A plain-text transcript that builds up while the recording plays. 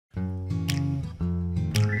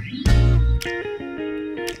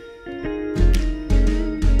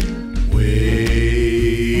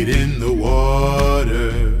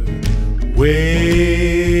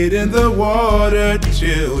water,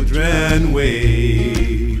 children,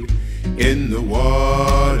 wade in the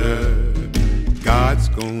water. God's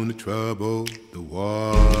gonna trouble the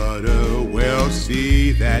water. Well,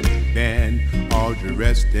 see that man all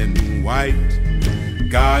dressed in white.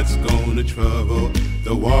 God's gonna trouble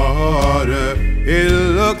the water. It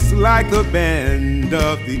looks like a band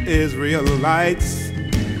of the Israelites.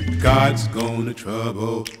 God's gonna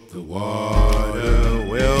trouble the water.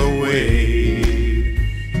 Well, wade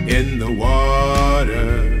in the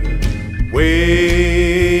water.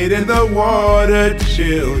 Wade in the water,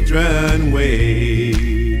 children,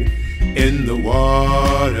 wade in the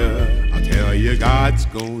water. I'll tell you, God's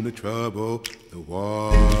gonna trouble the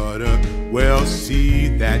water. Well, see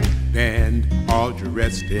that band all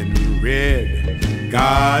dressed in red.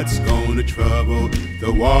 God's gonna trouble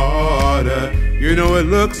the water. You know, it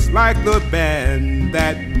looks like the band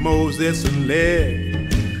that Moses led.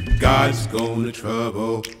 God's gonna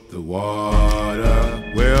trouble the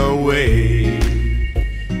water. Well, wade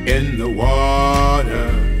in the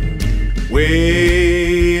water.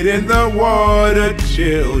 Wade in the water,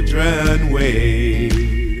 children,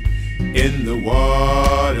 wade in the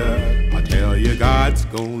water. I tell you, God's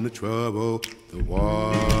gonna trouble the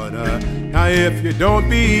water. Now, if you don't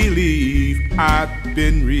believe I've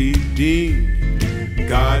been redeemed,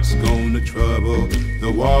 God's gonna trouble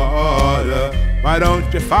the water. Why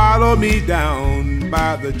don't you follow me down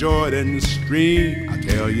by the Jordan stream? I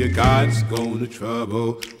tell you, God's gonna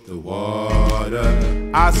trouble the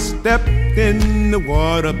water. I stepped in the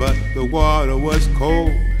water, but the water was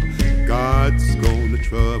cold. God's gonna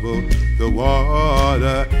trouble the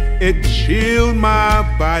water. It chilled my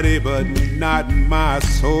body, but not my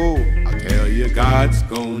soul. I tell you, God's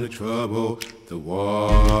gonna trouble the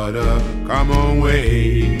water. Come on,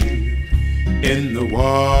 wade in the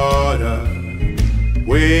water.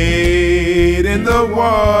 Wade in the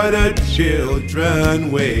water,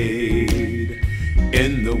 children, wade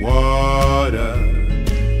in the water.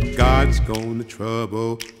 God's gonna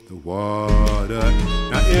trouble the water.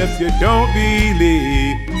 Now, if you don't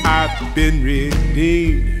believe I've been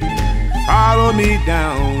redeemed, follow me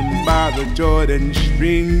down by the Jordan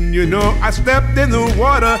stream. You know, I stepped in the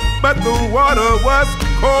water, but the water was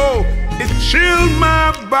cold. It chilled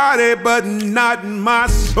my body, but not my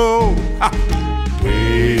soul. Ha.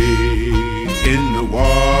 Wade in the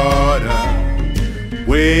water.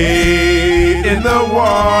 Wade in the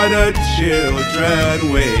water,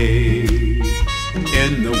 children, wade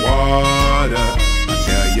in the water. I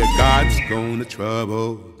tell you, God's gonna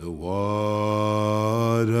trouble the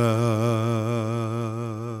water.